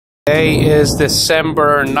Today is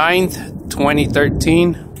December 9th,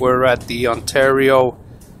 2013. We're at the Ontario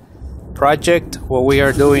project. What we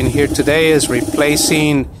are doing here today is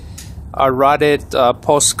replacing a rotted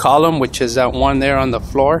post column, which is that one there on the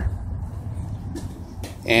floor.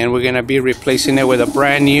 And we're going to be replacing it with a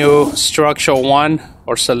brand new structural one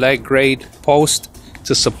or select grade post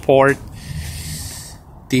to support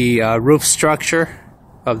the roof structure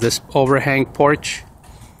of this overhang porch.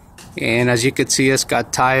 And as you can see, it's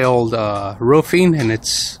got tiled roofing, and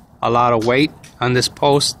it's a lot of weight on this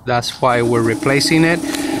post. That's why we're replacing it.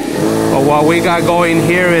 But what we got going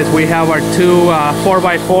here is we have our two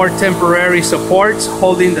 4x4 temporary supports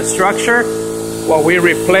holding the structure while we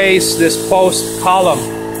replace this post column.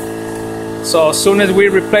 So as soon as we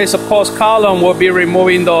replace a post column, we'll be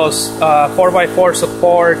removing those 4x4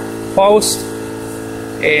 support posts,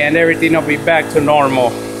 and everything will be back to normal.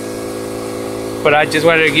 But I just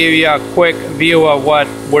wanted to give you a quick view of what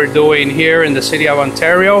we're doing here in the city of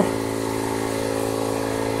Ontario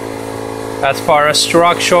as far as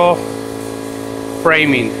structural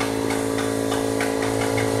framing.